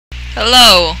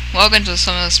Hello, welcome to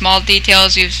some of the small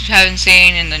details you haven't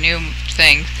seen in the new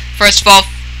thing. First of all,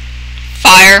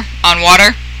 fire on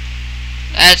water.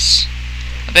 That's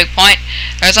a big point.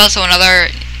 There's also another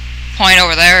point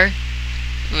over there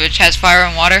which has fire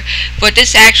and water. But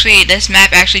this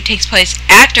map actually takes place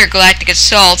after Galactic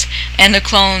Assault, and the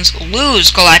clones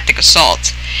lose Galactic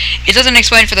Assault. It doesn't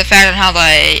explain for the fact on how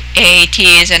the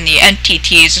AATs and the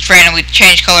NTTs just randomly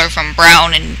change color from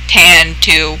brown and tan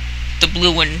to the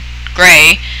blue and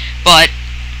gray, but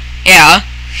yeah,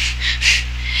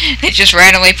 they just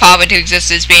randomly pop into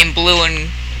existence being blue and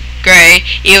gray.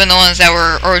 Even the ones that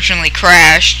were originally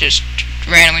crashed just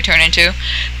randomly turn into.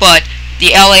 But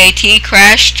the LAT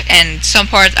crashed, and some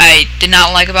parts I did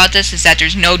not like about this is that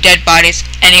there's no dead bodies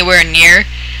anywhere near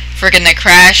freaking the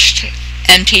crashed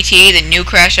MTT, the new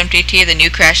crashed MTT, the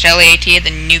new crashed LAT, the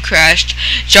new crashed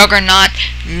Juggernaut.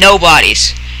 No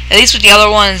bodies. At least with the other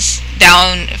ones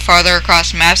down farther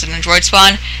across maps in the droid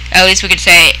spawn, at least we could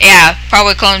say, yeah,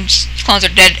 probably clones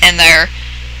are dead in there,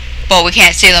 but we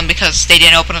can't see them because they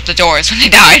didn't open up the doors when they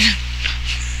died.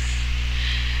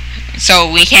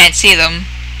 So we can't see them.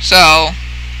 So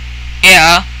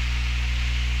yeah.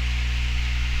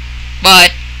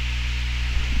 But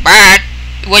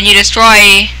when you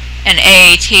destroy an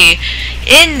AAT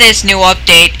in this new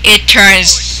update, it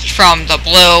turns from the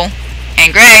blue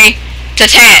and gray to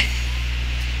tan.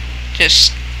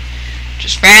 Just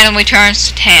randomly turns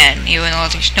to tan, even though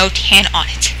there's no tan on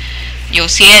it. You'll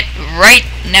see it right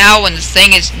now when this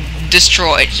thing is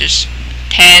destroyed. Just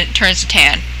turns to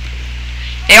tan.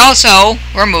 They also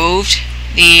removed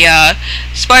the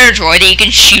spider droid that you can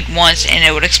shoot once and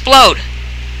it would explode.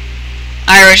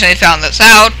 I originally found this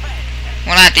out.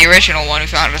 Well, not the original one who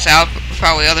found this out, but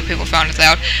probably other people found this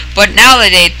out. But now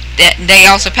that they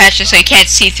also patched it so you can't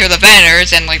see through the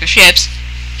vendors and like the ships,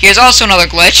 here's also another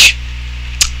glitch.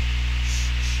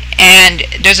 And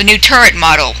there's a new turret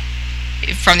model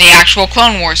from the actual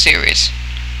Clone Wars series.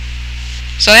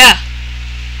 So yeah,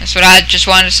 that's what I just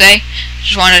wanted to say.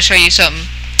 Just wanted to show you some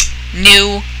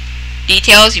new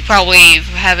details you probably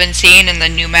haven't seen in the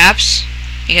new maps,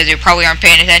 because you probably aren't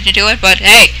paying attention to it, but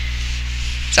hey,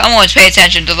 someone's paying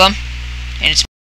attention to them, and it's